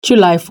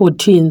July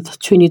 14th,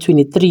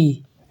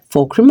 2023.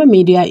 For Premier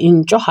Media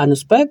in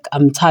Johannesburg,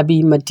 I'm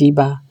Tabi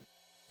Madiba.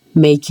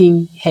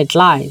 Making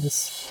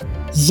headlines.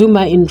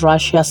 Zuma in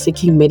Russia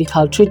seeking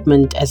medical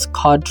treatment as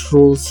court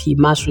rules he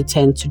must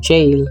return to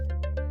jail.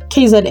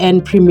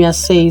 KZN Premier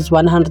says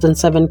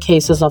 107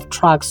 cases of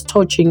trucks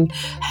torching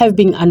have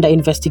been under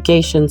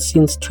investigation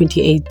since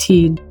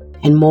 2018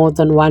 and more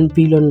than 1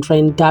 billion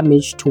rand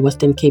damage to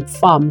Western Cape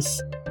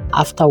farms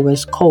after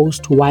West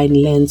Coast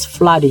Winelands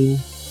flooding.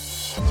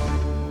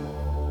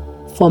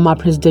 Former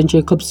President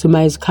Jacob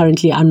Zuma is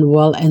currently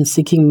unwell and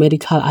seeking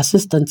medical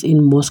assistance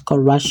in Moscow,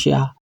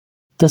 Russia.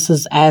 This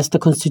is as the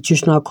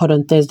Constitutional Court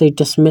on Thursday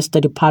dismissed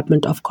the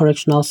Department of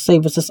Correctional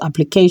Services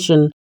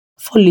application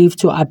for leave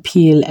to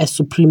appeal a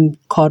Supreme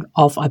Court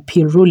of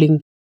Appeal ruling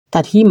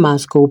that he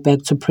must go back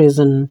to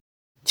prison.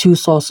 Two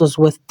sources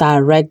with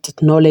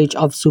direct knowledge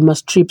of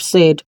Zuma's trip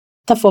said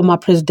the former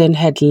president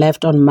had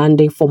left on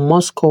Monday for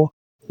Moscow,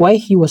 where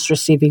he was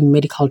receiving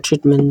medical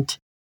treatment.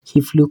 He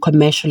flew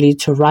commercially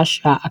to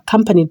Russia,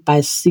 accompanied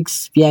by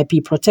 6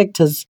 VIP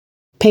protectors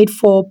paid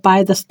for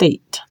by the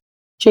state.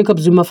 Jacob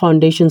Zuma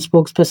Foundation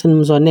spokesperson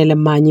Mzwanele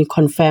Manyi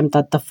confirmed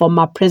that the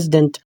former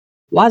president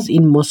was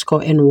in Moscow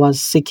and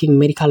was seeking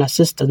medical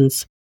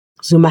assistance.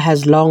 Zuma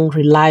has long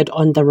relied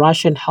on the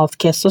Russian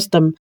healthcare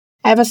system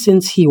ever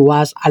since he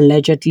was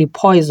allegedly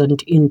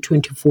poisoned in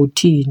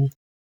 2014.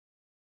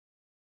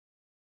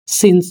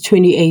 Since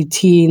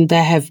 2018,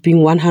 there have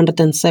been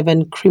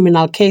 107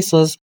 criminal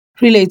cases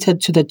related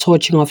to the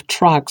torching of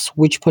trucks,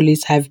 which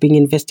police have been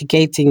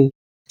investigating,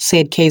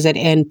 said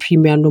KZN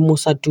Premier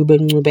Nomusa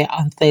Dube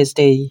on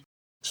Thursday.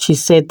 She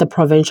said the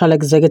provincial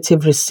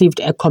executive received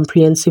a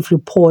comprehensive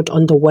report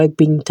on the work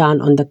being done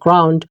on the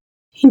ground,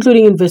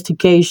 including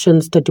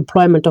investigations, the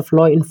deployment of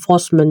law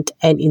enforcement,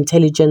 and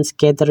intelligence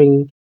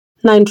gathering.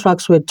 9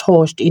 trucks were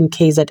torched in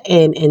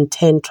KZN and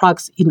 10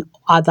 trucks in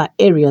other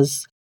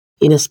areas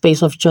in a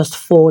space of just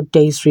 4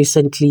 days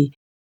recently.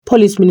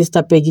 Police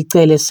Minister Peggy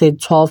Cele said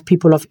 12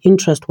 people of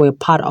interest were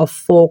part of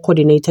 4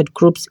 coordinated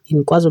groups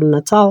in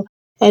KwaZulu-Natal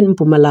and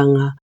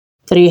Mpumalanga.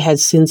 3 had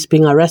since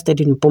been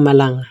arrested in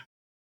Mpumalanga.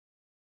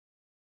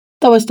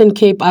 The Western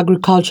Cape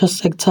agriculture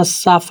sector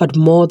suffered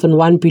more than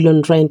 1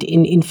 billion rand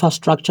in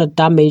infrastructure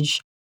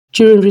damage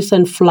during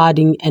recent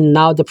flooding, and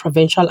now the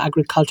Provincial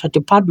Agriculture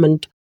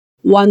Department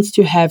wants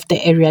to have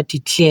the area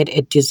declared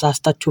a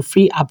disaster to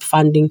free up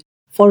funding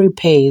for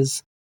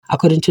repairs.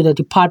 According to the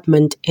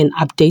department, an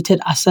updated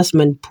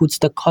assessment puts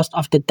the cost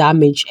of the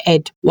damage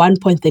at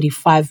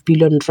 1.35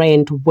 billion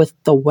rand, with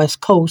the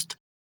West Coast,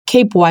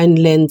 Cape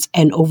Winelands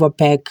and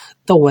Overberg,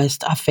 the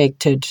West,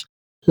 affected.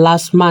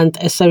 Last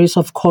month, a series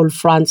of cold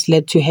fronts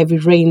led to heavy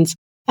rains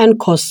and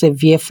caused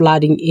severe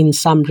flooding in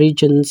some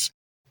regions.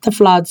 The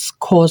floods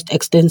caused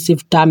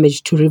extensive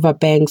damage to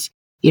riverbanks,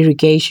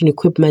 irrigation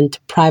equipment,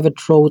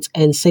 private roads,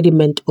 and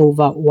sediment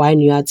over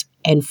vineyards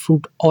and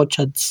fruit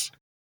orchards.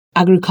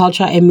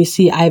 Agriculture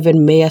MEC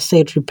Ivan Meyer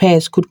said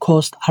repairs could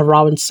cost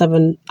around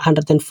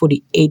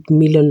 748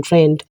 million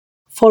rand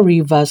for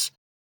rivers,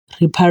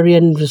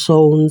 riparian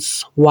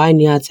zones,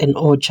 vineyards, and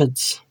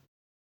orchards.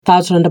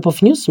 That's a roundup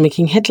of news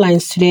making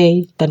headlines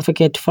today. Don't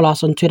forget to follow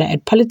us on Twitter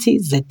at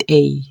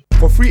PolityZA.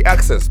 For free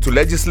access to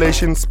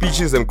legislation,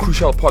 speeches, and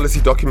crucial policy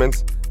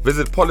documents,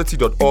 visit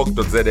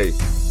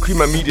polity.org.za,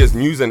 Creamer Media's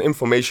news and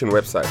information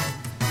website.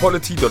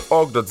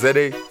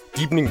 Polity.org.za,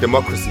 deepening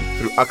democracy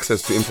through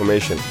access to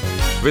information.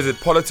 Visit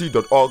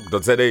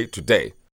polity.org.za today.